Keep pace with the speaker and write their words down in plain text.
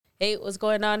Hey, what's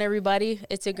going on, everybody?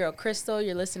 It's your girl, Crystal.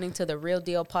 You're listening to the Real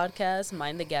Deal podcast,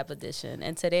 Mind the Gap edition.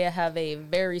 And today I have a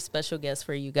very special guest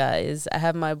for you guys. I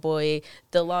have my boy,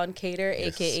 Dalon Cater,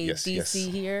 a.k.a.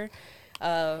 DC here,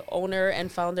 owner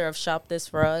and founder of Shop This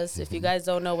For Us. If you guys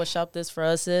don't know what Shop This For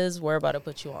Us is, we're about to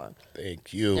put you on.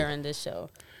 Thank you. During this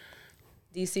show.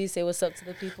 DC, say what's up to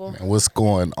the people. Man, what's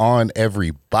going on,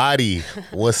 everybody?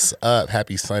 What's up?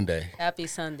 Happy Sunday. Happy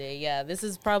Sunday. Yeah, this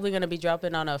is probably going to be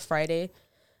dropping on a Friday.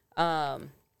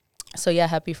 So yeah,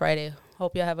 happy Friday.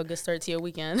 Hope y'all have a good start to your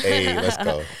weekend. Hey, let's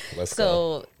go. Let's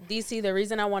go. So DC, the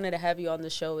reason I wanted to have you on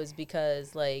the show is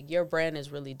because like your brand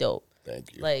is really dope.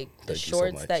 Thank you. Like the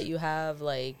shorts that you have,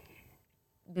 like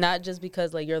not just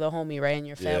because like you're the homie, right, in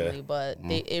your family, but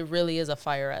it really is a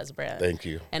fire ass brand. Thank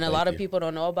you. And a lot of people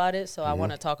don't know about it, so I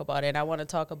want to talk about it. And I want to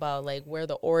talk about like where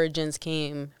the origins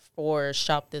came for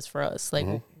Shop This For Us,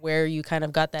 like where you kind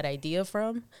of got that idea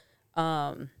from.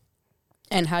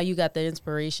 And how you got the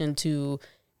inspiration to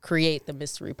create the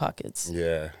mystery pockets.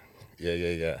 Yeah.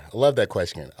 I love that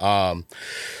question.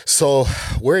 So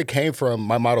where it came from,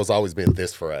 my motto's always been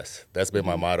this for us. That's been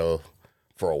my motto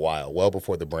for a while, well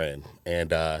before the brand. And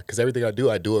because everything I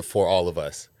do it for all of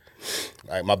us.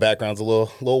 All right, my background's a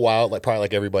little wild, like probably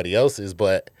like everybody else's,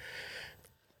 but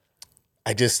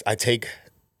I take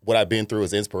what I've been through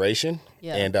as inspiration.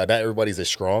 Yeah. And not everybody's as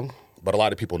strong. But a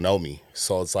lot of people know me.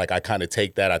 So it's like I kind of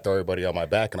take that, I throw everybody on my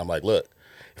back, and I'm like, look,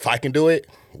 if I can do it,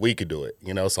 we can do it.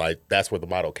 You know, so that's where the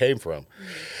motto came from.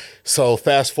 So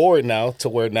fast forward now to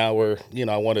where now we're,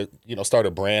 I want to, start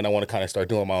a brand. I want to kind of start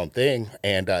doing my own thing.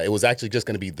 And it was actually just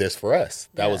going to be this for us.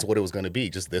 That was what it was going to be,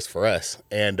 just this for us.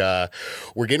 And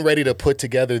we're getting ready to put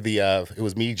together it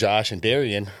was me, Josh, and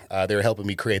Darian. They were helping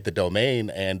me create the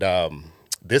domain. And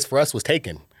this for us was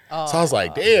taken. So I was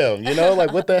like, damn,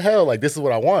 like, what the hell? Like, this is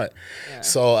what I want. Yeah.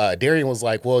 So Darian was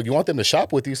like, well, you want them to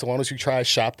shop with you, so why don't you try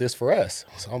Shop This For Us?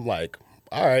 So I'm like,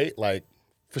 all right, like,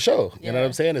 for sure. You know what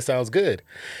I'm saying? It sounds good.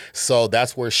 So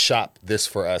that's where Shop This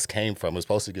For Us came from. It was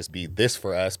supposed to just be this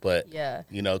for us, but,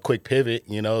 quick pivot,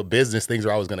 business things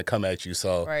are always going to come at you.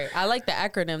 So right. I like the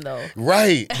acronym, though.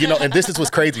 Right. And this is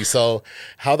what's crazy. So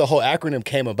how the whole acronym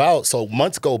came about, so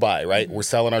months go by, right? We're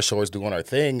selling our shorts, doing our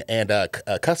thing, and a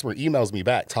customer emails me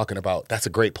back talking about, that's a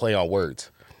great play on words.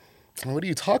 What are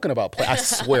you talking about? I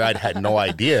swear I had no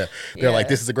idea. They're like,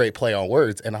 this is a great play on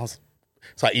words. And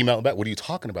so I emailed them back, what are you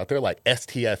talking about? They're like,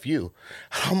 STFU.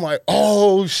 I'm like,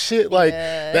 oh, shit, like,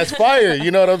 that's fire.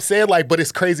 You know what I'm saying? Like, but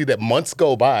it's crazy that months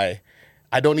go by.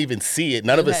 I don't even see it.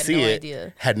 None of us see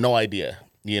it. Had no idea.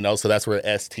 So that's where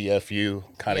STFU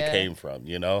kind of came from,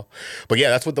 But yeah,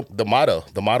 that's what the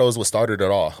motto is what started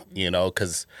it all,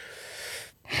 because,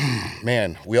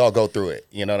 man, we all go through it.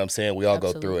 You know what I'm saying? We all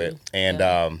go through it. And,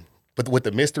 but with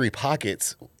the mystery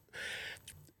pockets,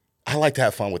 I like to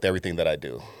have fun with everything that I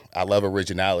do. I love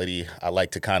originality. I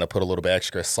like to kind of put a little bit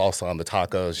extra salsa on the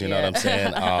tacos, you know what I'm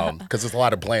saying? Because there's a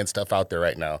lot of bland stuff out there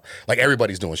right now. Like,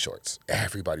 everybody's doing shorts.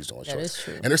 Everybody's doing shorts. That is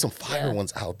true. And there's some fire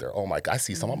ones out there. Oh, my God. I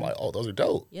see some. I'm like, oh, those are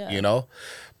dope. Yeah.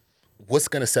 What's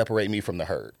going to separate me from the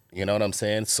herd? You know what I'm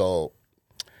saying? So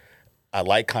I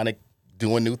like kind of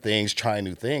doing new things, trying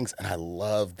new things. And I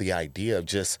love the idea of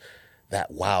just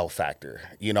that wow factor.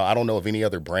 I don't know of any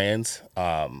other brands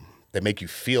that make you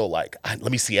feel like,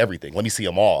 let me see everything. Let me see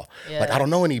them all. Yeah. Like, I don't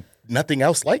know nothing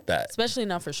else like that. Especially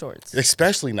not for shorts.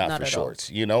 Especially not for shorts,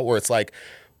 where it's like,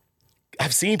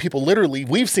 I've seen people literally,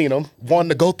 we've seen them wanting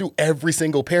to go through every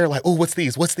single pair, like, oh, what's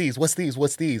these?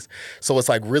 So it's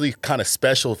like really kind of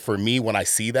special for me when I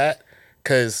see that,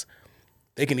 because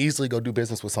they can easily go do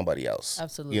business with somebody else.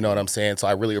 Absolutely. You know what I'm saying? So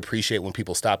I really appreciate when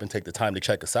people stop and take the time to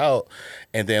check us out.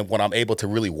 And then when I'm able to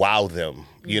really wow them,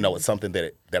 with something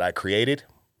that I created,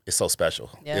 it's so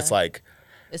special. Yeah. It's like,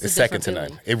 it's second to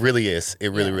none. It really is.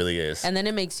 It really is. And then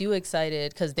it makes you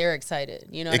excited because they're excited.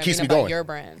 You know what I keeps mean? Me about going. Your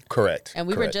brand. Correct. And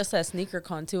we were just at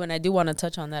SneakerCon too, and I do want to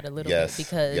touch on that a little bit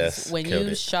because when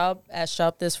you shop at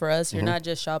Shop This For Us, you're not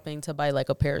just shopping to buy like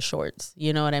a pair of shorts.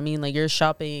 You know what I mean? Like, you're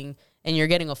shopping and you're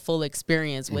getting a full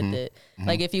experience with it.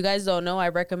 Like, if you guys don't know, I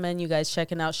recommend you guys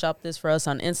checking out Shop This For Us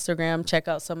on Instagram. Check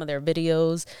out some of their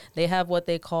videos. They have what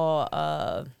they call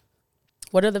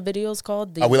what are the videos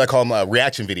called? We like call them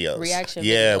reaction videos.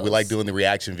 Yeah, we like doing the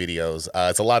reaction videos.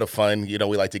 It's a lot of fun. We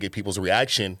like to get people's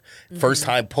reaction. First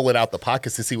time pulling out the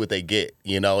pockets to see what they get,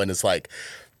 and it's like,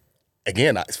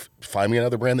 again, find me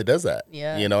another brand that does that.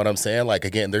 Yeah. You know what I'm saying? Like,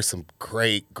 again, there's some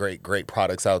great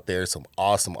products out there, some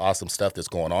awesome stuff that's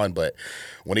going on. But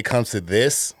when it comes to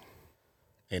this,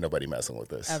 ain't nobody messing with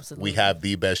this. Absolutely. We have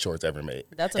the best shorts ever made.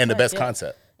 That's the best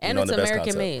concept. And it's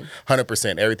American made.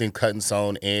 100%. Everything cut and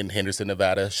sewn in Henderson,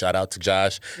 Nevada. Shout out to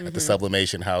Josh at the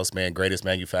Sublimation House, man. Greatest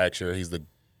manufacturer. He's the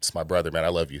It's my brother, man. I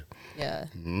love you. Yeah.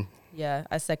 Yeah,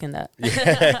 I second that.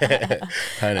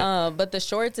 But the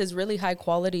shorts is really high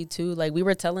quality too. Like we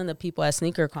were telling the people at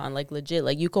SneakerCon, like legit,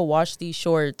 like you could wash these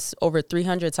shorts over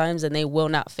 300 times and they will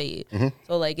not fade.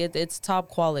 So like it's top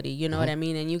quality, you know what I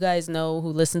mean? And you guys know who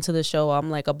listen to the show, I'm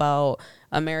like about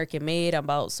American made, I'm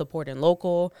about supporting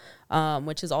local,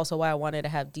 which is also why I wanted to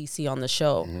have DC on the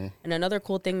show. And another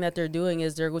cool thing that they're doing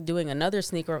is they're doing another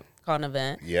SneakerCon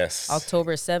event. Yes.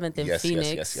 October 7th in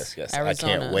Phoenix, yes. Arizona. I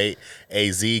can't wait.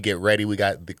 AZ, get ready. We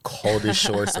got the coldest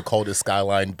shorts, the coldest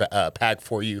Skyline pack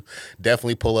for you.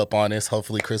 Definitely pull up on us.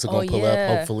 Hopefully Chris will pull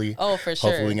up. Hopefully. Oh, for sure.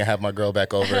 Hopefully we can have my girl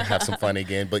back over, have some fun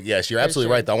again. But yes, you're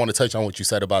absolutely right. I want to touch on what you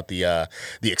said about the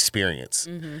experience.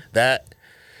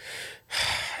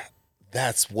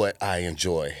 That's what I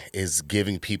enjoy, is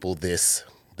giving people the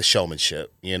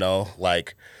showmanship, you know?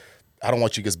 Like, I don't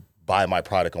want you to just buy my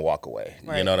product and walk away.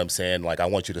 Right. You know what I'm saying? Like, I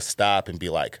want you to stop and be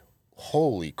like,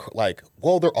 holy, like,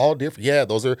 well, they're all different. Yeah,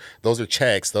 those are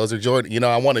checks. Those are Jordan. You know,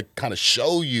 I want to kind of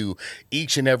show you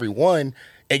each and every one.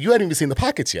 And you hadn't even seen the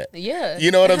pockets yet. Yeah. You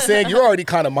know what I'm saying? You're already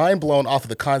kind of mind blown off of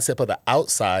the concept of the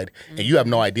outside, and you have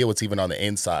no idea what's even on the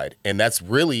inside. And that's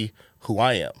really who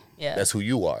I am. Yeah. That's who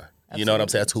you are. Absolutely. You know what I'm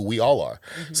saying? That's who we all are.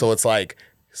 So it's like,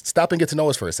 stop and get to know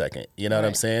us for a second. You know what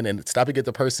I'm saying? And stop and get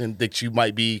the person that you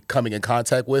might be coming in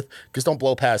contact with. Just don't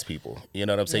blow past people. You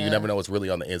know what I'm saying? You never know what's really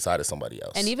on the inside of somebody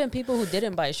else. And even people who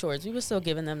didn't buy shorts, we were still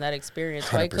giving them that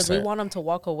experience, right? Because we want them to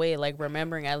walk away like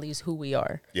remembering at least who we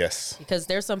are. Yes. Because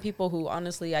there's some people who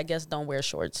honestly, I guess, don't wear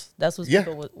shorts. That's what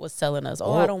people was telling us.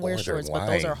 Oh, I don't wear shorts, but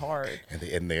those are hard.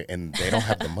 And they don't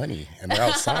have the money, and they're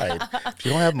outside. If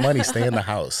you don't have money, stay in the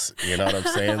house. You know what I'm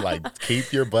saying? Like,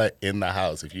 keep your butt in the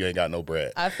house if you ain't got no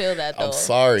bread. I feel that though. I'm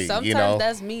sorry. Sometimes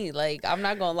that's me. Like, I'm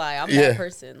not gonna lie, I'm that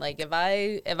person. Like, if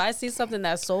I see something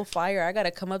that's so fire, I gotta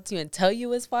come up to you and tell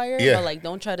you it's fire. But like,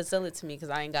 don't try to sell it to me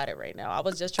because I ain't got it right now. I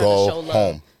was just trying to show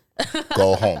love.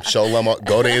 Go home. Show them.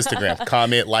 Go to Instagram.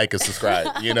 Comment, like, and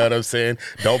subscribe. You know what I'm saying?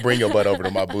 Don't bring your butt over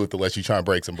to my booth unless you're trying to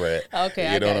break some bread.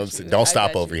 Okay, you know what I'm saying? Don't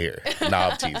stop over here. Nah,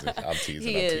 I'm teasing.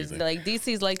 He is. Like,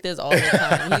 DC's like this all the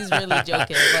time. He's really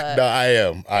joking. But no, I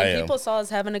am. People saw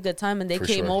us having a good time, and they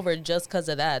came over just because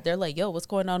of that. They're like, yo, what's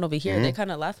going on over here? They're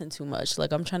kind of laughing too much.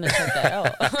 Like, I'm trying to check that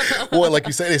out. Well, like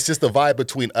you said, it's just the vibe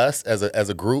between us as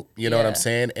a group. You know what I'm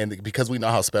saying? And because we know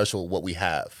how special what we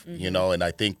have, you know, and I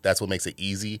think that's what makes it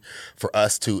easy for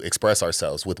us to express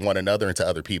ourselves with one another and to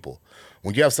other people.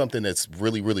 When you have something that's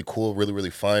really, really cool, really, really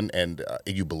fun, and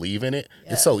you believe in it,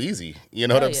 it's so easy. You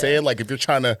know what I'm saying? Like, if you're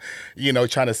trying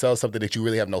to sell something that you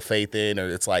really have no faith in, or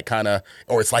it's like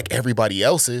it's like everybody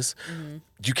else's,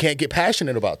 you can't get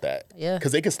passionate about that. Yeah.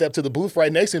 Because they can step to the booth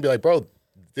right next to you and be like, bro,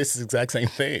 this is the exact same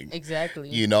thing. Exactly.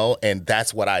 You know, and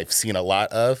that's what I've seen a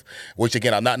lot of, which,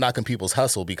 again, I'm not knocking people's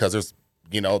hustle because there's,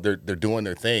 you know, they're doing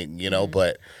their thing, you know,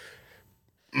 but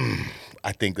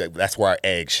I think that's where our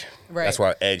edge, that's where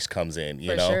our edge comes in,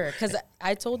 you know? For sure. Because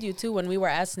I told you too, when we were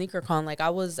at SneakerCon, like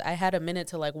I had a minute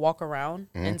to like walk around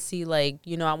and see, like,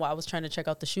 you know, I was trying to check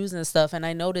out the shoes and stuff. And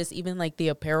I noticed even like the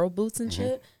apparel booths and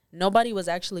shit, nobody was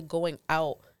actually going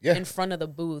out in front of the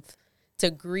booth to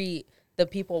greet the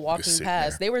people walking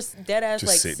past. They were dead ass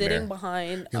like sitting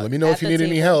behind. Let me know if you need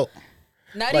any help.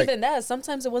 Not like, even that.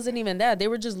 Sometimes it wasn't even that. They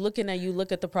were just looking at you,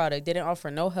 look at the product. They didn't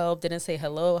offer no help. Didn't say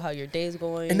hello, how your day's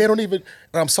going. And they don't even,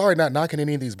 I'm sorry, not knocking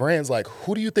any of these brands. Like,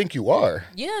 who do you think you are?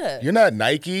 Yeah. You're not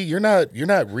Nike. You're not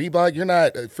Reebok. You're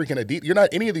not freaking Adidas. You're not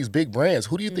any of these big brands.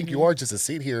 Who do you think you are just to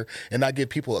sit here and not give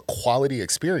people a quality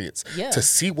experience to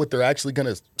see what they're actually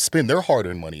going to spend their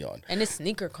hard-earned money on? And it's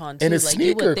SneakerCon, too. And it's like,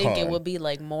 SneakerCon. You would think it would be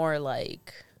like more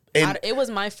like... it was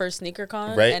my first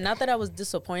SneakerCon, and not that I was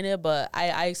disappointed, but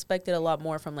I expected a lot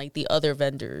more from like the other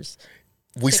vendors.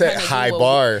 We set high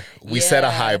bar. We set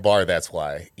a high bar. That's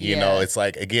why, you know, it's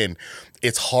like, again,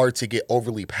 it's hard to get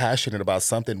overly passionate about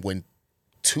something when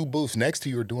two booths next to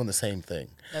you are doing the same thing.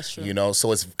 That's true. You know,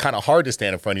 so it's kind of hard to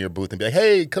stand in front of your booth and be like,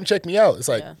 hey, come check me out. It's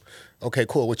like, okay,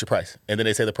 cool, what's your price? And then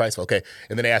they say the price, okay.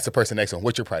 And then they ask the person next to them,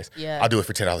 what's your price? Yeah. I'll do it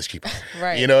for $10 cheaper.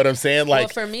 Right. You know what I'm saying? Like,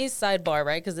 well, for me, sidebar,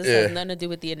 right? Because this has nothing to do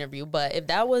with the interview. But if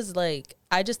that was like,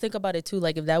 I just think about it too,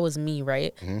 like if that was me,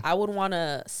 right? I would want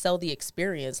to sell the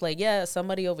experience. Like, yeah,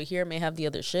 somebody over here may have the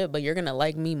other shit, but you're going to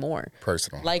like me more.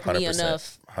 Personal. Like 100%, me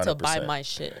enough 100%. To buy my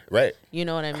shit. Right. You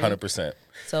know what I mean? 100%.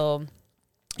 So...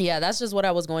 yeah, that's just what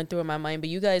I was going through in my mind. But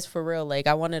you guys, for real, like,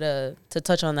 I wanted to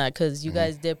touch on that because you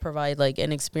guys did provide, like,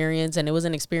 an experience. And it was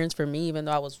an experience for me, even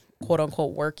though I was,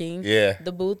 quote-unquote, working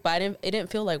the booth. But it didn't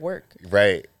feel like work.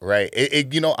 Right.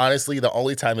 You know, honestly, the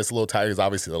only time it's a little tired is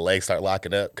obviously the legs start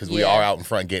locking up because we are out in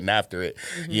front getting after it,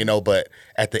 you know. But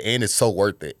at the end, it's so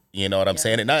worth it. You know what I'm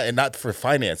saying? And not for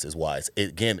finances wise.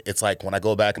 It's like when I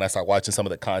go back and I start watching some of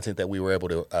the content that we were able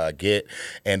to get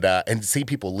and see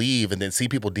people leave and then see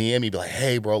people DM me, be like,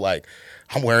 hey, bro, like,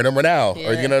 I'm wearing them right now.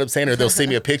 Or you know what I'm saying? Or they'll send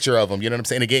me a picture of them. You know what I'm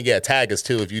saying? Again, tag us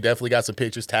too. If you definitely got some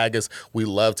pictures, tag us. We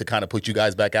love to kind of put you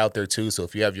guys back out there too. So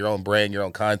if you have your own brand, your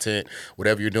own content,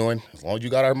 whatever you're doing, as long as you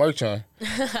got our merch on,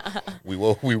 we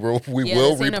will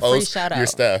repost your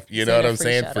stuff. You know what I'm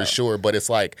saying? For sure. But it's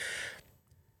like,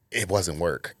 it wasn't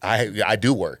work. I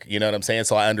do work. You know what I'm saying?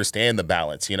 So I understand the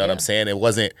balance. You know what I'm saying? It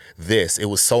wasn't this. It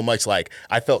was so much like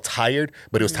I felt tired,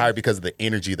 but it was tired because of the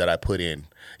energy that I put in.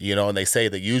 You know, and they say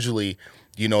that usually,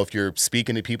 you know, if you're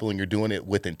speaking to people and you're doing it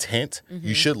with intent,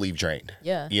 you should leave drained.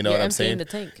 Yeah. You know what I'm saying? The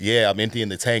tank. Yeah, I'm emptying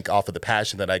the tank off of the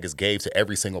passion that I just gave to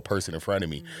every single person in front of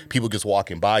me. People just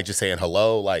walking by, just saying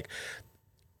hello, like,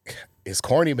 it's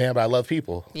corny, man, but I love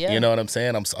people. Yeah. You know what I'm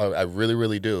saying? I really,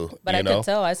 really do. But I could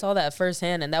tell. I saw that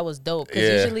firsthand, and that was dope.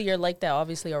 Because usually you're like that,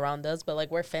 obviously, around us, but,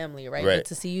 like, we're family, right? But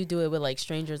to see you do it with, like,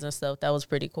 strangers and stuff, that was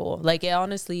pretty cool. Like, it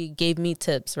honestly gave me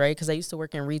tips, right? Because I used to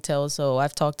work in retail, so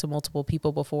I've talked to multiple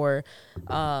people before,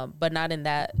 but not in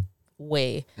that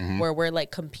way where we're,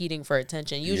 like, competing for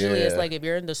attention. Usually it's like if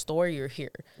you're in the store, you're here.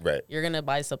 Right. You're going to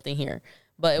buy something here.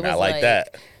 But it was like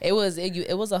that. It was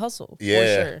a hustle. Yeah,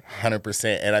 for sure.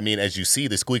 100%. And I mean, as you see,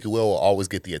 the squeaky wheel will always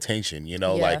get the attention. You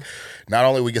know, like not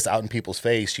only we get out in people's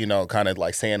face, you know, kind of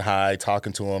like saying hi,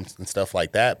 talking to them and stuff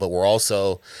like that, but we're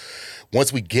also,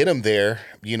 once we get them there,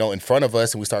 you know, in front of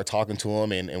us and we start talking to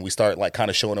them and we start like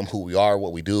kind of showing them who we are,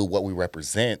 what we do, what we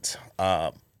represent.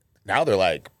 Now they're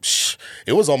like, shh.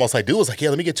 It was almost like, dude was like, yeah,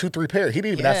 let me get 2-3 pairs. He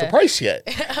didn't even ask the price yet.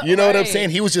 You know what I'm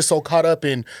saying? He was just so caught up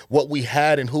in what we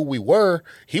had and who we were.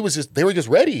 They were just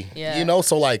ready, you know?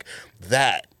 So like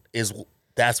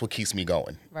that's what keeps me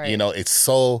going. Right. You know, it's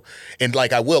so, and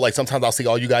like sometimes I'll see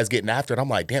all you guys getting after it. I'm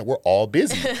like, damn, we're all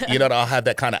busy. You know, I'll have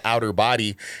that kind of outer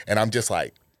body and I'm just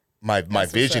like, my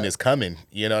vision is coming.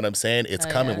 You know what I'm saying? It's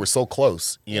coming. Yeah. We're so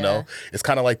close, you know? It's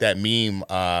kind of like that meme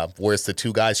where it's the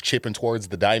two guys chipping towards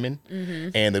the diamond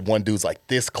and the one dude's like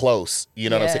this close, you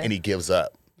know what I'm saying? And he gives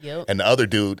up. Yep. And the other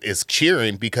dude is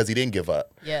cheering because he didn't give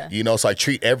up. Yeah. You know, so I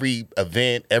treat every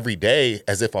event, every day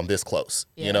as if I'm this close.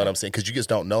 Yeah. You know what I'm saying? Because you just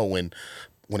don't know when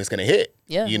it's going to hit.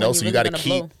 Yeah. You know, so you got to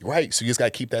keep, so you just got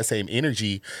to keep that same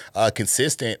energy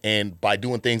consistent. And by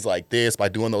doing things like this, by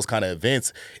doing those kind of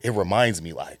events, it reminds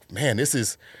me like, man, this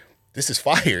is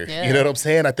fire. Yeah. You know what I'm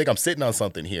saying? I think I'm sitting on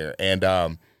something here.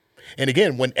 And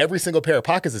again, when every single pair of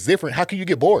pockets is different, how can you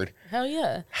get bored? Hell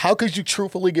yeah. How could you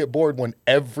truthfully get bored when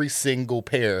every single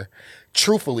pair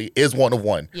truthfully is one of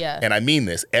one? Yeah. And I mean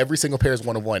this, every single pair is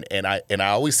one of one. And I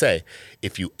always say,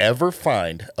 if you ever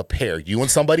find a pair, you and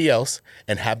somebody else,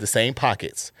 and have the same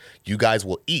pockets, you guys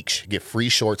will each get free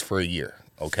shorts for a year.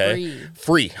 Okay?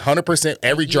 Free. 100%.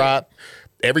 Every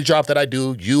drop that I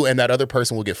do, you and that other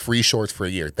person will get free shorts for a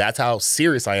year. That's how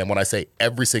serious I am when I say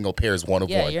every single pair is one of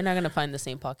one. Yeah, you're not going to find the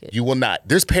same pocket. You will not.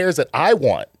 There's pairs that I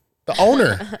want, the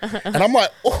owner. And I'm like,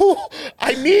 oh,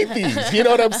 I need these. You know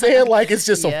what I'm saying? Like, it's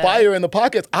just some fire in the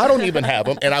pockets. I don't even have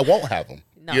them, and I won't have them.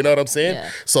 No. You know what I'm saying?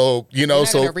 Yeah. So, you know, you're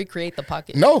not gonna recreate the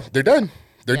pocket. No, they're done.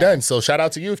 They're done. So shout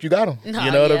out to you if you got them. No,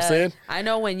 you know what I'm saying? I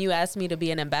know when you asked me to be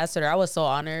an ambassador, I was so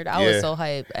honored. I was so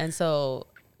hyped. And so...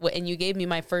 and you gave me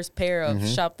my first pair of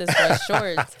Shop This Fresh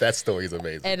shorts. That story's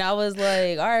amazing. And I was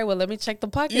like, all right, well, let me check the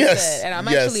pockets then. And I'm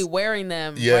actually wearing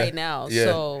them right now. Yeah.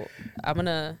 So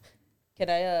can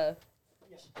I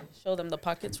show them the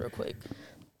pockets real quick?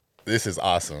 This is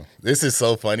awesome. This is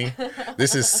so funny.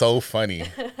 This is so funny.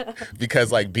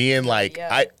 Because like being like,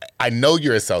 I know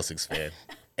you're a Celtics fan.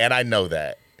 And I know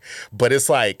that. But it's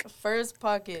like first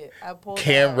pocket I pulled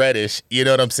Cam Reddish, you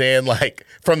know what I'm saying? Like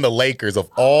from the Lakers of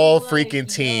all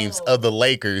freaking teams of the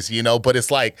Lakers, you know. But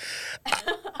it's like,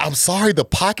 I'm sorry, the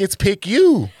pockets pick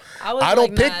you. I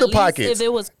don't pick the pockets. If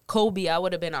it was Kobe, I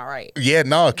would have been all right. Yeah,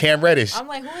 no, Cam Reddish. I'm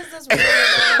like, who is this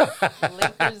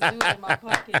Lakers dude in my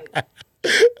pocket?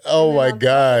 Oh my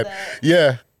God,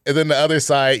 yeah. And then the other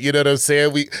side, you know what I'm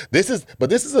saying? This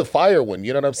is a fire one.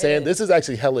 You know what I'm saying? This is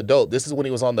actually hella dope. This is when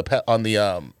he was on the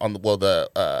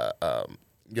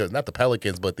not the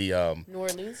Pelicans, but the New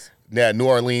Orleans. Yeah, New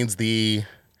Orleans.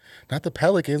 Not the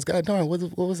Pelicans. God darn,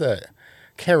 what was that?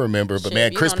 Can't remember, but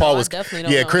man, Chris Paul was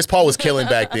Chris Paul was killing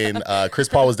back then. Chris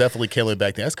Paul was definitely killing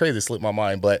back then. That's crazy. It slipped my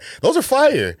mind, but those are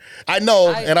fire. I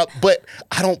know, but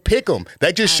I don't pick them.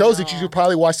 That just shows that you should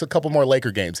probably watch a couple more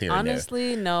Laker games here.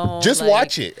 Honestly, and there. No. Just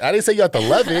watch it. I didn't say you have to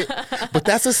love it, but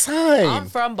that's a sign. I'm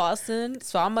from Boston,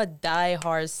 so I'm a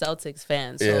diehard Celtics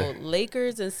fan. So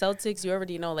Lakers and Celtics, you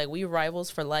already know, like we rivals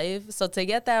for life. So to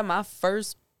get that, my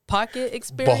first pocket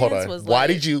experience was like...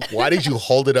 Why did you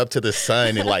hold it up to the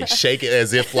sun and like shake it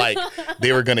as if like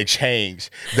they were gonna change?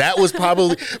 That was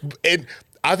probably... And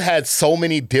I've had so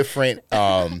many different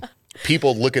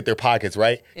people look at their pockets,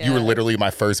 right? Yeah. You were literally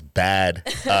my first bad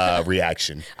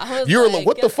reaction. You were like,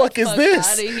 what the fuck is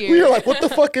this? We were like, what the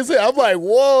fuck is it? I'm like,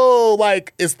 whoa,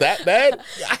 like, is that bad?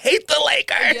 I hate the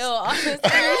Lakers. Yo, honestly.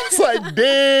 It's like,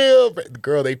 damn.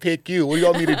 Girl, they pick you. What do you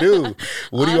want me to do?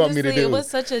 What do you want me to do? It was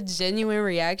such a genuine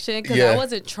reaction because I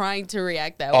wasn't trying to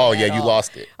react that way. Oh, yeah, you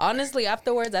lost it. Honestly,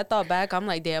 afterwards, I thought back. I'm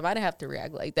like, damn, I didn't have to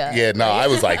react like that. Yeah, no, I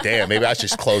was like, damn, maybe I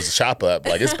should close the shop up.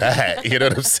 Like, it's bad. You know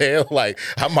what I'm saying? Like,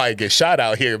 I might get shot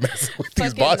out here messing with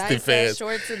these Boston fans.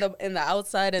 Shorts in the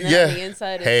outside and then on the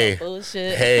inside is some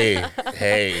bullshit.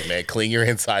 Hey, man, clean your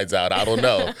insides out. I don't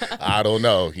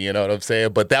know. You know what I'm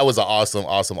saying? But that was an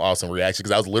awesome reaction because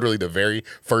that was literally the very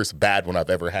first bad one I've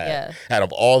ever had. Yeah. Out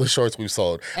of all the shorts we've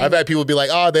sold, I've had people be like,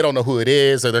 oh, they don't know who it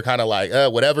is, or they're kind of like,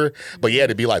 whatever. But yeah,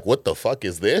 to be like, what the fuck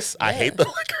is this? Yeah. I hate the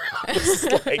liquor. I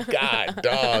was like, God,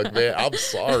 dog, man, I'm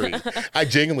sorry. I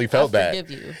genuinely felt bad.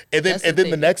 You. And then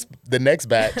the next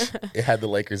batch, it had the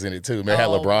Lakers in it too. Man, it had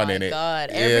LeBron in it. Oh my God!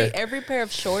 Every pair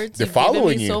of shorts you've given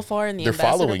me so far in the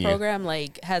ambassador program,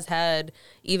 like, has had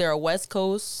either a West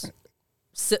Coast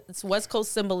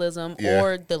symbolism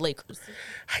or the Lakers.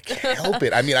 I can't help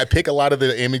it. I mean, I pick a lot of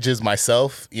the images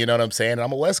myself. You know what I'm saying? And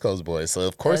I'm a West Coast boy, so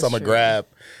of course I'm gonna grab.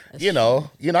 You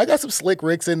know, I got some Slick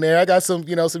Ricks in there. I got some,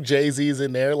 some Jay-Z's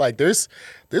in there. Like, there's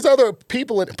other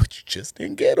people in it, but you just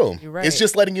didn't get them. Right. It's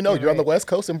just letting you know you're on the West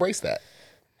Coast. Embrace that.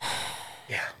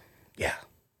 Yeah.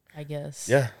 I guess.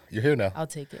 Yeah, you're here now. I'll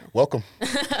take it. Welcome.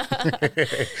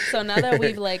 So now that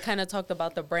we've like kind of talked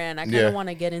about the brand, I kind of want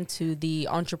to get into the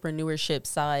entrepreneurship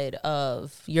side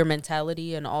of your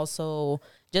mentality and also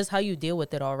just how you deal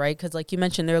with it all, right? Because like you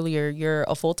mentioned earlier, you're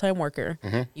a full-time worker.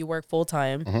 Mm-hmm. You work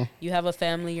full-time. Mm-hmm. You have a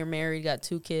family. You're married. Got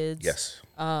 2 kids. Yes.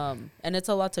 And it's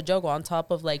a lot to juggle on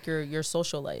top of like your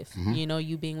social life. Mm-hmm.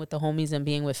 You being with the homies and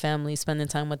being with family, spending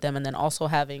time with them, and then also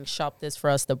having Shop This For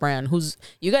Us, the brand.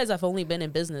 You guys have only been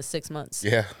in business 6 months.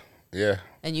 Yeah.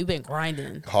 And you've been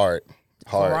grinding. Hard.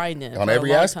 Grinding on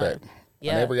every aspect.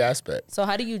 Yeah. On every aspect. So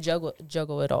how do you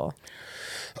juggle it all?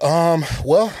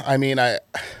 Well, I mean, I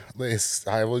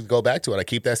always go back to it. I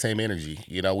keep that same energy.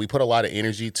 We put a lot of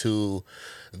energy to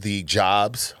the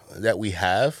jobs that we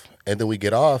have, and then we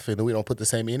get off, and then we don't put the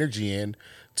same energy in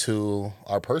to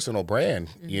our personal brand.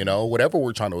 Mm-hmm. Whatever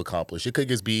we're trying to accomplish. It could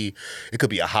be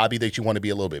a hobby that you want to be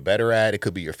a little bit better at. It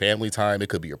could be your family time. It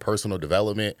could be your personal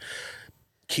development.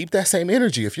 Keep that same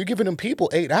energy. If you're giving them people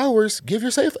 8 hours, give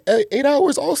yourself 8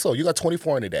 hours also. You got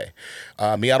 24 in a day.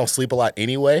 Me, I don't sleep a lot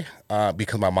anyway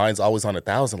because my mind's always on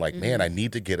 1,000. Like, man, I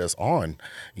need to get us on,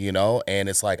 and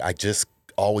it's like I just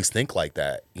always think like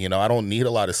that. I don't need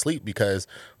a lot of sleep because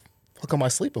what am I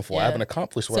sleeping for? I haven't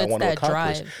accomplished what I want to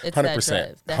accomplish. It's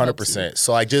 100%. 100%.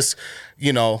 So I just,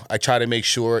 I try to make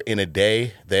sure in a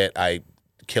day that I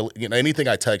kill, anything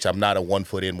I touch, I'm not a 1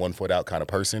 foot in, 1 foot out kind of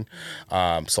person.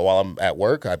 So while I'm at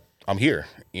work, I'm here.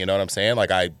 You know what I'm saying?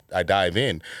 Like I dive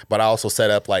in, but I also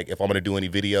set up, like, if I'm going to do any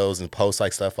videos and posts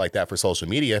like stuff like that for social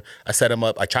media, I set them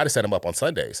up. I try to set them up on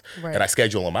Sundays and I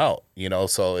schedule them out,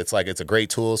 so it's like, it's a great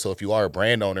tool. So if you are a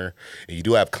brand owner and you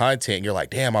do have content and you're like,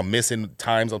 damn, I'm missing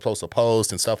times I'm supposed to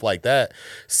post and stuff like that,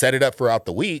 set it up throughout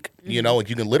the week, and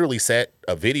you can literally set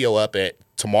a video up at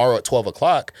tomorrow at 12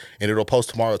 o'clock and it'll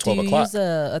post tomorrow at 12 o'clock. Do you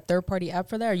use a third-party app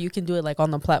for that, or you can do it like on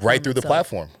the platform? Right through the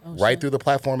platform. Through the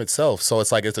platform itself. So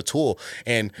it's like, it's a tool.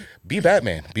 And be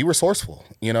Batman. Be resourceful.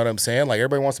 You know what I'm saying? Like,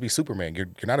 everybody wants to be Superman. You're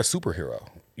not a superhero.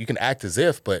 You can act as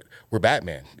if, but we're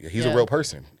Batman. He's a real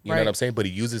person. You know what I'm saying? But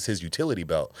he uses his utility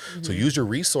belt. Mm-hmm. So use your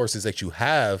resources that you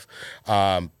have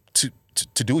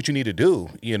to do what you need to do.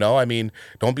 I mean,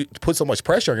 don't put so much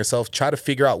pressure on yourself. Try to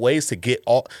figure out ways to get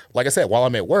all, like I said, while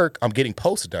I'm at work, I'm getting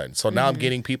posts done. So now I'm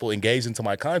getting people engaged into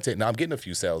my content. Now I'm getting a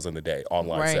few sales in the day,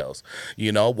 online sales,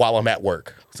 while I'm at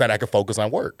work, so that I can focus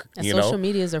on work. And social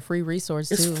media is a free resource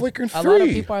too. It's freaking free. A lot of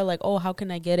people are like, oh, how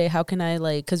can I get it? How can I,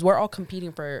 like, because we're all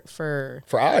competing for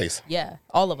eyes. Yeah,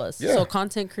 all of us. Yeah. So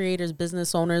content creators,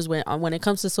 business owners, when it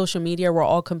comes to social media, we're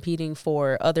all competing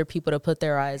for other people to put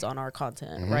their eyes on our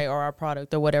content, right? Or our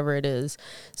product or whatever it is.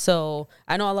 So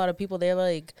I know a lot of people, they're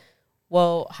like,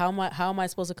 well, how am I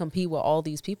supposed to compete with all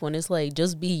these people? And it's like,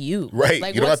 just be you. Right.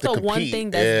 Like, you don't what's have to the compete. one thing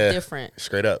that's different?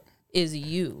 Straight up. Is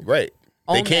you. Right.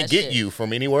 They can't get you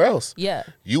from anywhere else. Yeah.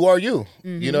 You are you.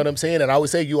 You know what I'm saying? And I would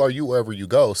say you are you wherever you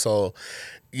go. So,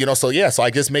 so I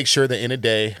just make sure that in a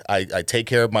day I take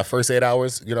care of my first 8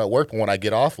 hours, at work. But when I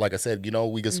get off, like I said,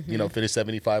 we just, finish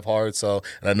 75 hard. So,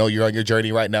 and I know you're on your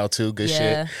journey right now too. Good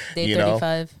shit. Day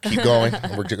 35. Keep going.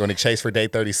 We're going to chase for day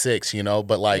 36,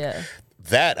 but like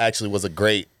that actually was a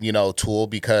great, tool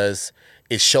because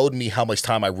it showed me how much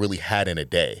time I really had in a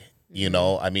day.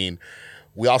 I mean,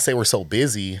 we all say we're so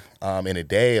busy in a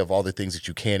day of all the things that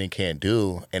you can and can't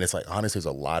do. And it's like, honestly, there's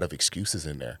a lot of excuses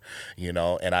in there,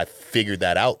 and I figured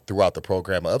that out throughout the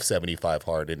program of 75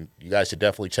 Hard. And you guys should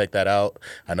definitely check that out.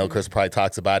 I know Chris probably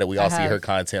talks about it. We all see her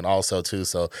content also too.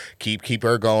 So keep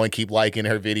her going, keep liking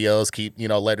her videos, keep,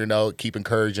 let her know, keep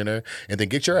encouraging her, and then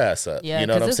get your ass up. Yeah,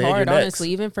 because it's hard, honestly,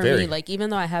 even for me. Like,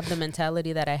 even though I have the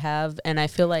mentality that I have and I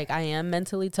feel like I am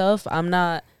mentally tough, I'm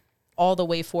not all the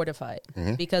way fortified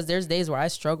because there's days where I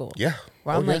struggle. Yeah.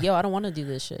 Where I'm like, yo, I don't want to do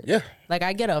this shit. Yeah. Like,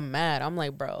 I get mad. I'm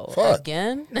like, bro,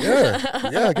 again?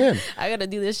 Yeah, again. I got to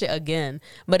do this shit again.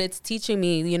 But it's teaching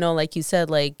me, like you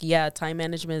said, like, yeah, time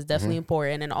management is definitely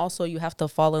important. And also you have to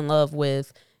fall in love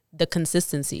with the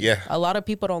consistency. Yeah. A lot of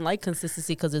people don't like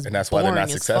consistency because it's boring. And that's why they're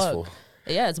not successful.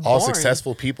 Yeah, it's boring. All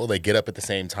successful people, they get up at the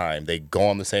same time. They go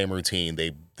on the same routine.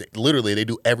 They literally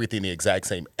do everything the exact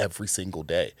same every single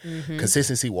day.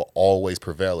 Consistency will always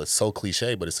prevail. It's so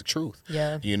cliche, but it's the truth.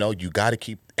 Yeah. You got to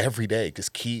keep every day.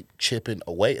 Just keep chipping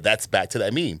away. That's back to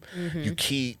that meme. You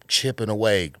keep chipping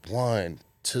away. 1,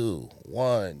 2,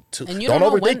 1, 2. And don't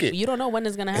overthink it. You don't know when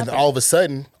it's gonna happen. And all of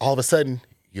a sudden,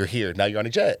 you're here. Now you're on a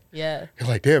jet. Yeah. You're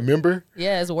like, damn, remember?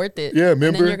 Yeah, it's worth it. Yeah, remember?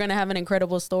 And then you're gonna have an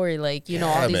incredible story, like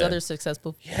all these other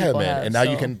successful people have. And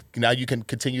now you can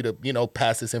continue to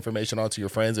pass this information on to your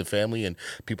friends and family and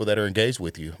people that are engaged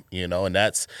with you. And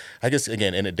that's, I guess,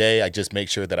 again, in a day, I just make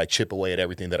sure that I chip away at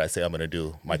everything that I say I'm gonna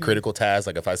do. My critical tasks,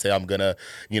 like if I say I'm gonna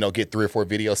get 3 or 4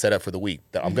 videos set up for the week,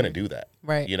 that I'm gonna do that.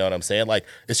 Right. You know what I'm saying? Like,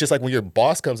 it's just like when your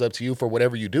boss comes up to you for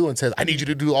whatever you do and says, I need you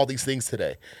to do all these things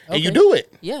today, and you do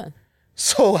it. Yeah.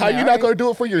 So how you not going to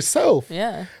do it for yourself?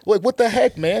 Yeah. Like, what the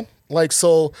heck, man? Like,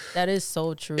 so that is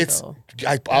so true. Though.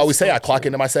 I always say I clock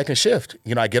into my second shift.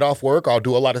 I get off work. I'll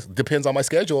do a lot of, depends on my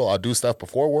schedule. I'll do stuff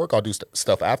before work. I'll do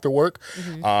stuff after work.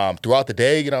 Throughout the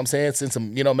day, I'm saying, send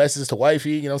some, messages to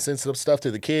wifey, send some stuff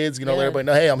to the kids, let everybody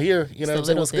know, hey, I'm here.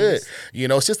 Say what's good.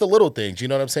 It's just the little things, you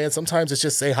know what I'm saying? Sometimes it's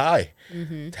just say hi,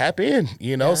 tap in,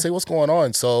 say what's going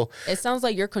on. So it sounds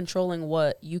like you're controlling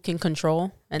what you can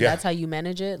control. And that's how you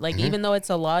manage it. Like, even though it's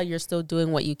a lot, you're still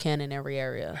doing what you can in every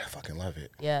area. I fucking love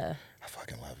it. Yeah. I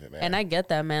fucking love it, man. And I get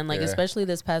that, man. Like, especially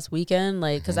this past weekend,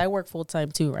 like, because I work full time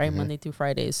too, right? Monday through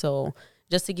Friday. So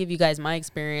just to give you guys my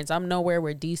experience, I'm nowhere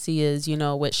where DC is,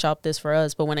 with Shop This For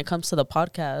Us. But when it comes to the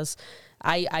podcast,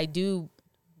 I do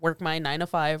work my 9 to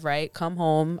 5, right? Come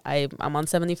home. I'm on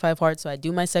 75 Hard, so I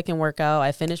do my second workout.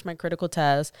 I finish my critical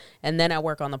task, and then I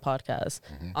work on the podcast.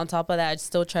 On top of that, I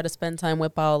still try to spend time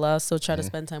with Paola, still try to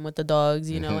spend time with the dogs,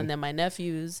 and then my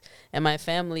nephews and my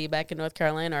family back in North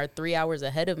Carolina are 3 hours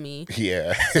ahead of me.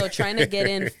 Yeah. So trying to get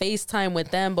in FaceTime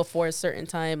with them before a certain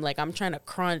time, like I'm trying to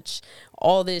crunch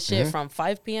all this shit from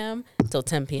 5 p.m. till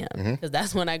 10 p.m. because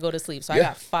that's when I go to sleep. So I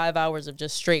got 5 hours of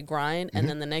just straight grind, and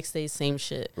then the next day, same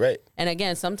shit. Right. And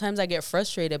again, sometimes I get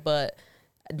frustrated, but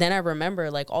then I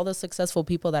remember, like, all the successful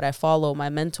people that I follow, my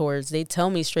mentors, they tell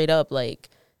me straight up, like,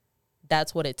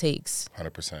 that's what it takes.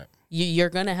 100%. You're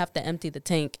going to have to empty the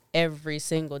tank every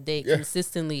single day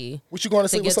consistently. What you going to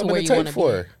sleep with something in the tank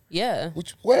for? Yeah.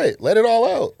 Let it all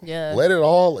out. Yeah. Let it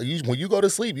all. When you go to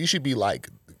sleep, you should be like,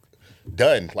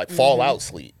 done, like fall out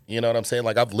sleep. You know what I'm saying?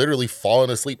 Like, I've literally fallen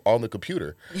asleep on the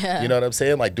computer. Yeah. You know what I'm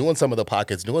saying? Like, doing some of the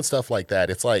pockets, doing stuff like that.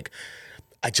 It's like,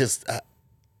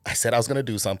 I said I was going to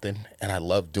do something, and I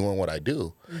love doing what I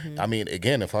do. I mean,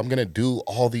 again, if I'm going to do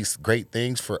all these great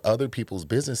things for other people's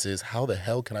businesses, how the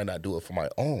hell can I not do it for my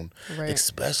own? Right.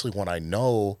 Especially when I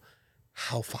know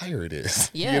how fire it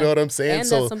is. Yeah. You know what I'm saying? And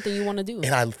that's something you want to do.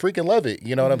 And I freaking love it.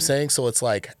 You know what I'm saying? So it's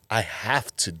like, I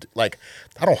have to, like,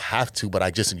 I don't have to, but I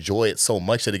just enjoy it so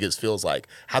much that it just feels like,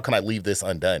 how can I leave this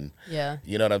undone? Yeah.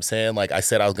 You know what I'm saying? Like I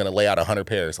said, I was going to lay out 100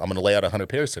 pairs. I'm going to lay out 100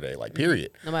 pairs today, like,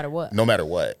 period. No matter what. No matter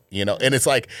what, And it's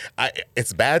like,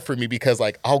 it's bad for me because,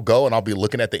 like, I'll go and I'll be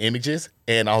looking at the images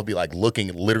and I'll be like looking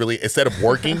literally, instead of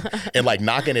working and like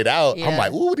knocking it out, I'm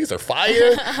like, ooh, these are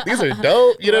fire. These are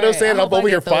dope. You know what I'm saying? I'm over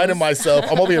here finding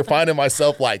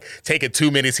myself like taking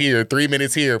 2 minutes here, 3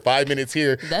 minutes here, 5 minutes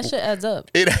here. That shit adds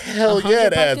up. It hell yeah,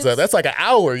 it adds up. That's like an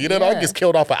hour. You know, I just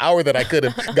killed off an hour that I could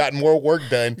have gotten more work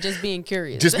done. Just being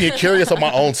curious. Just being curious on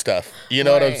my own stuff. You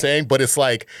know what I'm saying? But it's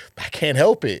like, I can't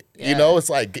help it. Yeah. You know, it's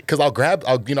like, because I'll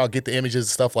get the images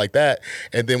and stuff like that.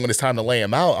 And then when it's time to lay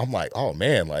them out, I'm like, oh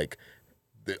man, like,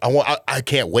 I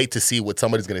can't wait to see what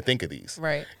somebody's going to think of these.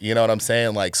 Right. You know what I'm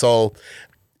saying? Like, so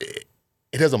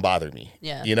it doesn't bother me.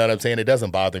 Yeah. You know what I'm saying? It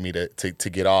doesn't bother me to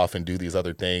get off and do these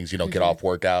other things, you know, get off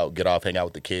workout, get off, hang out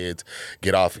with the kids,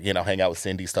 get off, you know, hang out with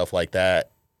Cindy, stuff like that.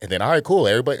 And then, all right, cool.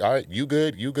 Everybody, all right, you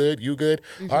good.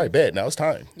 All right, bet. Now it's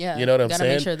time. Yeah. You know what I'm saying?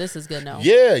 Gotta make sure this is good now.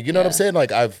 Yeah. You know what I'm saying?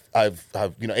 Like I've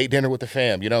you know, ate dinner with the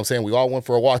fam. You know what I'm saying? We all went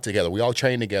for a walk together. We all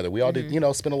trained together. We all did, you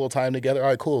know, spend a little time together. All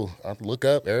right, cool. I look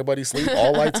up, everybody sleep,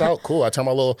 all lights out. Cool. I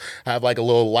have like a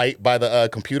little light by the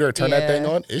computer, turn that thing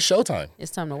on. It's showtime. It's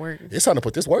time to work. It's time to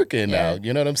put this work in now.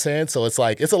 You know what I'm saying? So it's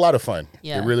like, it's a lot of fun.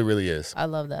 Yeah. It really, really is. I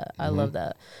love that. I love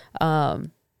that.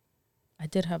 I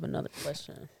did have another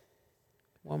question.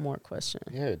 One more question.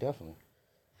 Yeah, definitely.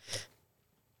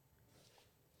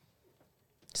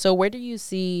 So where do you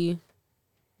see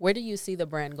the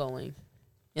brand going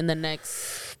in the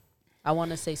next, I want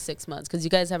to say 6 months, because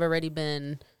you guys have already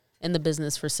been in the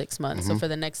business for 6 months. So for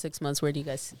the next 6 months, where do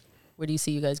you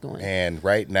see you guys going? And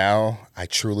right now, I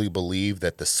truly believe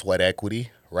that the sweat equity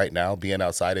right now, being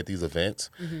outside at these events,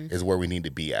 is where we need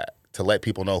to be at, to let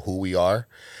people know who we are,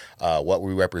 what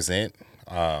we represent.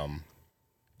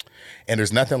 And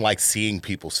there's nothing like seeing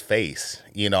people's face.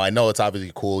 You know, I know it's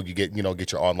obviously cool. You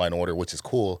get your online order, which is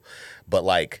cool. But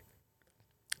like,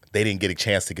 they didn't get a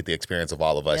chance to get the experience of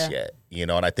all of us yet. You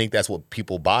know, and I think that's what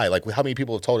people buy. Like, how many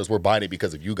people have told us we're buying it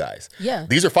because of you guys? Yeah.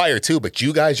 These are fire too, but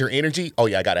you guys, your energy, oh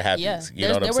yeah, I got to have these. You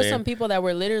know what I'm saying? There were some people that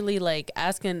were literally like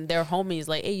asking their homies,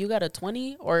 like, hey, you got a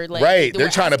 20? Or like, right. They're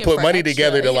trying to put money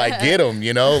together to like get them,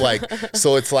 you know? Like,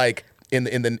 so it's like, in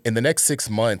the next 6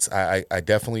 months, I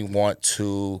definitely want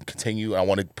to continue. I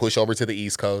want to push over to the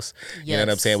East Coast. Yes. You know what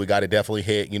I'm saying? We got to definitely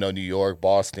hit, you know, New York,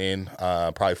 Boston,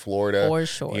 probably Florida. For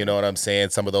sure. You know what I'm saying?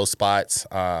 Some of those spots,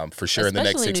 for sure. Especially in the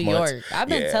next 6 months. York. I've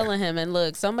been telling him, and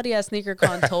look, somebody at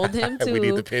SneakerCon told him to. We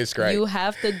need the pitch right. You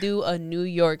have to do a New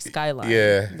York skyline.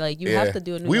 Yeah. Like, you have to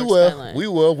do a New York skyline. We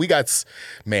will. We got,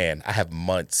 man, I have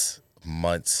months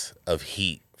of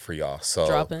heat for y'all. So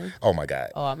dropping. Oh my God.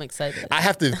 Oh, I'm excited. I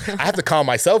have to calm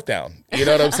myself down. You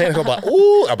know what I'm saying? I'm like,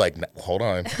 ooh. I'm like, hold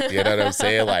on. You know what I'm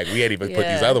saying? Like, we ain't even put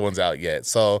these other ones out yet.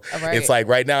 So it's like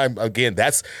right now,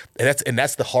 that's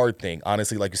the hard thing.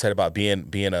 Honestly, like you said about being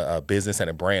a business and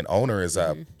a brand owner is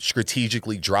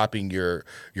strategically dropping your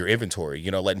inventory. You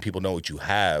know, letting people know what you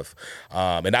have,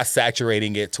 and not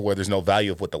saturating it to where there's no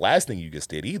value of what the last thing you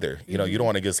just did either. You know, you don't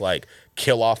want to just like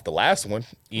kill off the last one.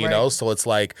 You know, so it's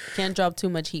like can't drop too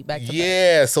much heat back to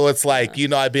back. So it's like, you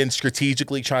know, I've been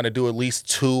strategically trying to do at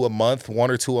least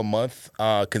 1 or 2 a month,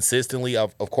 consistently.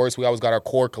 Of course, we always got our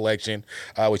core collection,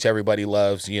 which everybody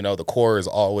loves. You know, the core is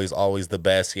always the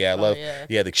best. Yeah, I love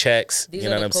the checks. These you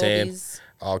know what I'm saying?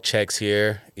 All checks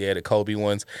here. Yeah, the Kobe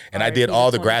ones. And I did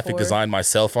all the graphic design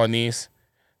myself on these.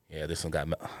 Yeah, this one got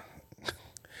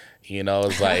you know,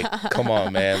 it's like, come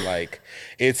on, man. Like,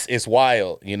 it's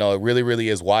wild. You know, it really, really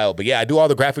is wild. But yeah, I do all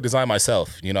the graphic design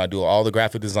myself. You know, I do all the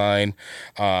graphic design,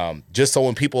 just so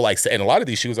when people like say, and a lot of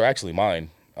these shoes are actually mine,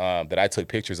 that I took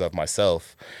pictures of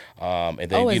myself. And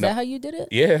then, is that how you did it?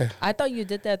 Yeah. I thought you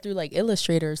did that through like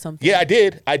Illustrator or something. Yeah,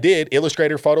 I did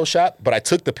Illustrator, Photoshop, but I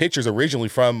took the pictures originally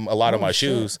from a lot of my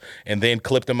shoes and then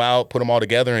clipped them out, put them all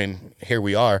together, and here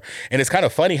we are. And it's kind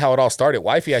of funny how it all started.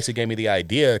 Wifey actually gave me the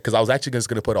idea because I was actually just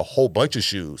going to put a whole bunch of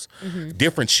shoes,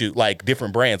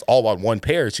 different brands, all on one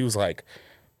pair. She was like,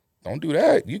 don't do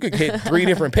that. You could get 3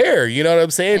 different pair. You know what I'm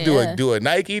saying? Yeah. Do a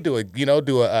Nike, do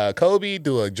a Kobe,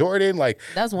 do a Jordan. Like,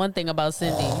 that's one thing about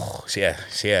Cindy. Oh, yeah,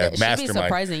 mastermind. She be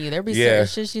surprising you. There be certain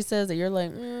shit she says that you're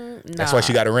like, nah. That's why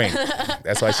she got a ring.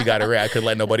 That's why she got a ring. I couldn't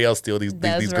let nobody else steal these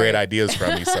great ideas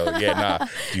from me. So yeah, nah.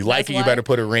 If you like it, you better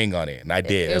put a ring on it. And I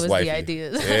did. That's why. The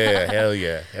ideas. Yeah, hell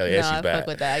yeah, she's I back. Fuck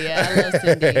with that. Yeah, I love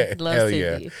Cindy. Love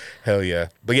Cindy. Hell yeah.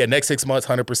 But yeah, next 6 months,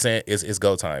 100% is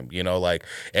go time. You know, like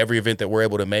every event that we're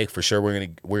able to make, for sure, we're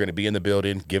gonna be in the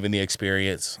building, giving the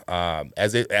experience,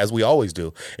 as we always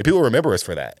do, and people remember us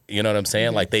for that. You know what I'm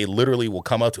saying? Like they literally will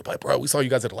come up to like, bro, we saw you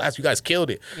guys at the last. You guys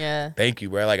killed it. Yeah. Thank you,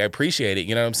 bro. Like I appreciate it.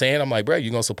 You know what I'm saying? I'm like, bro,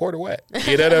 you gonna support or what?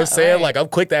 You know what I'm saying? Like I'm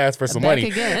quick to ask for some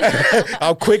money.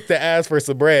 I'm quick to ask for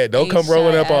some bread. Don't come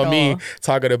rolling up on me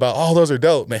talking about, oh, those are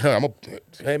dope, man.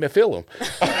 Hey man, feel them.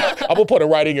 I'm gonna put it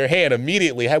right in your hand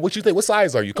immediately. Hey, what you think? What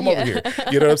size are you? Come over here.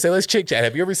 You know what I'm saying? Let's chit chat.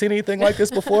 Have you ever seen anything like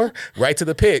this before? Right to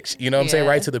the pitch. You know what I'm saying?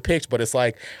 Right to the pitch. But it's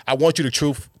like, I want you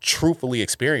to truthfully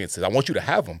experience it. I want you to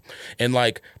have them. And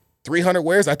like, 300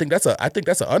 wears. I think that's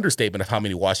an understatement of how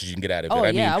many washes you can get out of it.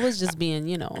 I mean, I was just being,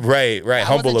 right,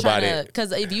 humble about it.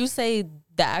 Because if you say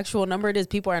the actual number it is,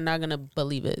 people are not going to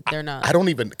believe it. They're not. I don't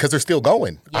even, because they're still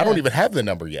going. Yeah. I don't even have the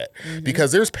number yet,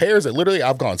 because there's pairs that literally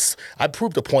I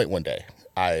proved a point one day.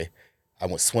 I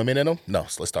went swimming in them. No,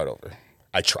 so let's start over.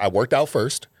 I worked out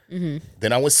first.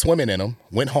 Then I went swimming in them,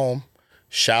 went home,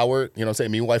 showered, me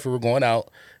and my wife, we were going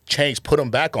out, changed, put them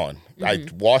back on. I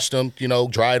washed them,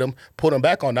 dried them, put them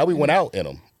back on. Now we went out in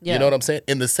them. Yeah. You know what I'm saying?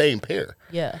 In the same pair.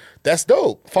 Yeah. That's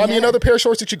dope. Find me another pair of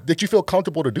shorts that you feel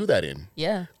comfortable to do that in.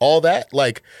 Yeah. All that,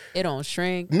 like. It don't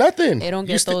shrink. Nothing. It don't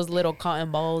get those little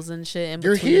cotton balls and shit in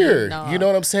you're between. You're here. Nah. You know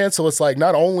what I'm saying? So it's like,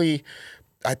 not only,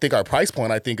 I think our price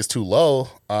point, is too low.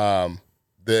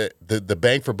 The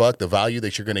bang for buck, the value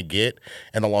that you're gonna get,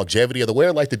 and the longevity of the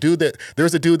wear. Like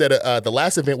there's a dude that the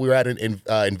last event we were at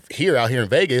out here in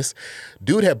Vegas,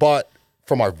 dude had bought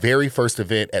from our very first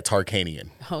event at Tarkanian,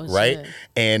 right? Shit.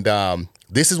 And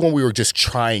this is when we were just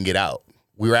trying it out.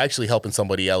 We were actually helping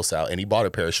somebody else out, and he bought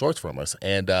a pair of shorts from us.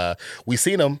 And we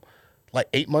seen him like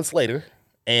 8 months later.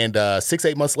 And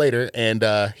 6-8 months later, and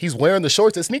he's wearing the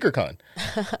shorts at SneakerCon.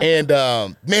 And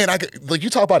man, you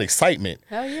talk about excitement.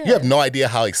 Hell yeah. You have no idea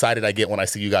how excited I get when I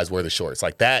see you guys wear the shorts.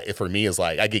 Like that, for me, is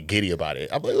like I get giddy about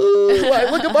it. I'm like, ooh, like,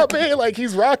 look at my man, like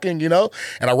he's rocking, And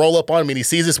I roll up on him, and he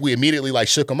sees us. We immediately like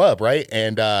shook him up, right?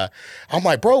 And I'm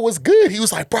like, bro, what's good? He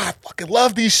was like, bro, I fucking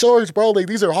love these shorts, bro. Like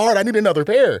these are hard. I need another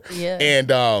pair. Yeah.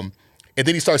 And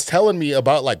then he starts telling me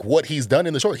about like what he's done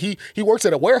in the short. He works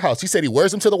at a warehouse. He said he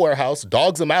wears them to the warehouse,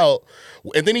 dogs them out,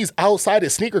 and then he's outside at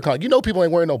SneakerCon. People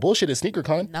ain't wearing no bullshit at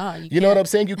SneakerCon. Nah, you know what I'm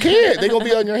saying? You can't. They're gonna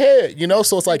be on your head.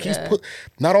 So it's like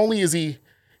not only is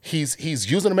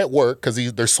he's using them at work because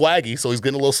they're swaggy, so he's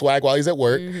getting a little swag while he's at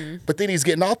work, but then he's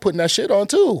getting off putting that shit on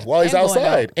too while he's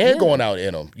outside and going out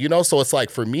in them. So it's like,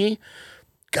 for me,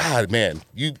 God, man,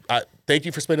 thank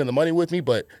you for spending the money with me,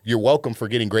 but you're welcome for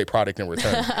getting great product in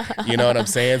return. You know what I'm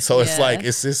saying? So it's like,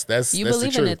 it's just, that's you that's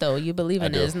believe the truth. in it though. You believe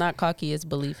in it. It's not cocky. It's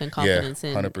belief and confidence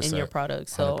in your product.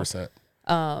 So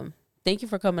 100%. Thank you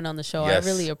for coming on the show. Yes. I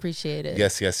really appreciate it.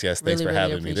 Yes. Thanks for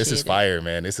having me. This is fire,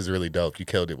 man. This is really dope. You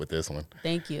killed it with this one.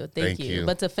 Thank you. Thank you.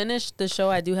 But to finish the show,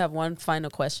 I do have one final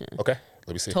question. Okay.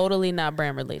 Let me see. Totally not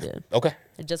brand related. Okay.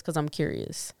 Just because I'm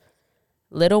curious.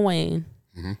 Lil Wayne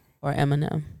or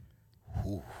Eminem?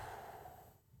 Ooh.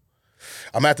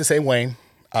 I'm at to say Wayne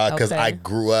because I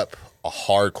grew up a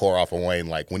hardcore off of Wayne.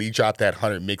 Like when he dropped that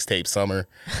 100 mixtape summer,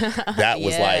 that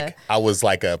was like, I was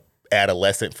like a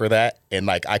adolescent for that, and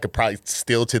like I could probably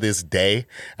still to this day,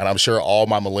 and I'm sure all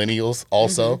my millennials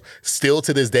also still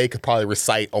to this day could probably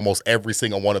recite almost every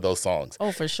single one of those songs.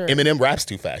 Oh, for sure. Eminem raps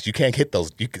too fast. You can't hit those.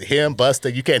 Him,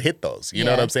 Busta, you can't hit those. You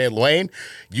know what I'm saying? Wayne,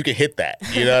 you can hit that.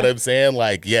 You know what I'm saying?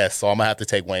 Like, yes, so I'm gonna have to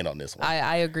take Wayne on this one.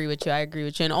 I agree with you.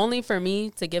 And only for me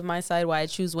to give my side why I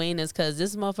choose Wayne is because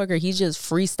this motherfucker, he just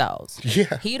freestyles.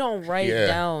 Yeah. He don't write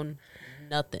down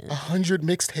nothing. 100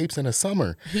 mixtapes in a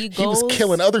summer. He was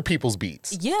killing other people's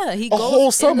beats. Yeah, he a goes whole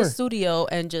summer in the studio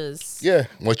and just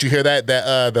Once you hear that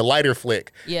the lighter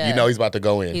flick, you know he's about to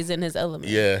go in. He's in his element.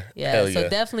 Yeah. Hell so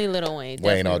definitely Lil Wayne.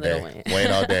 Wayne all day.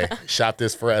 Wayne all day. Shop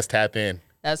this for us. Tap in.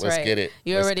 Let's right. Get it.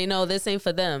 You already know this ain't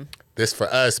for them. This for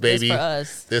us, baby.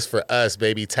 This for us,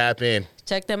 baby. Tap in.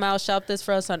 Check them out. Shop this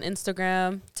for us on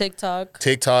Instagram,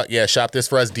 TikTok. Yeah. Shop this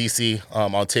for us, DC,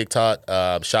 on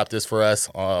TikTok. Shop this for us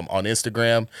on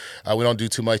Instagram. We don't do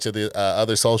too much of the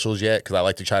other socials yet because I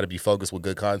like to try to be focused with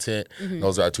good content.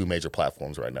 Those are our two major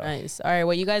platforms right now. Nice. All right.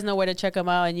 Well, you guys know where to check them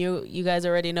out, and you guys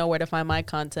already know where to find my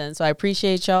content. So I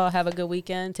appreciate y'all. Have a good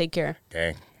weekend. Take care.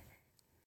 Gang.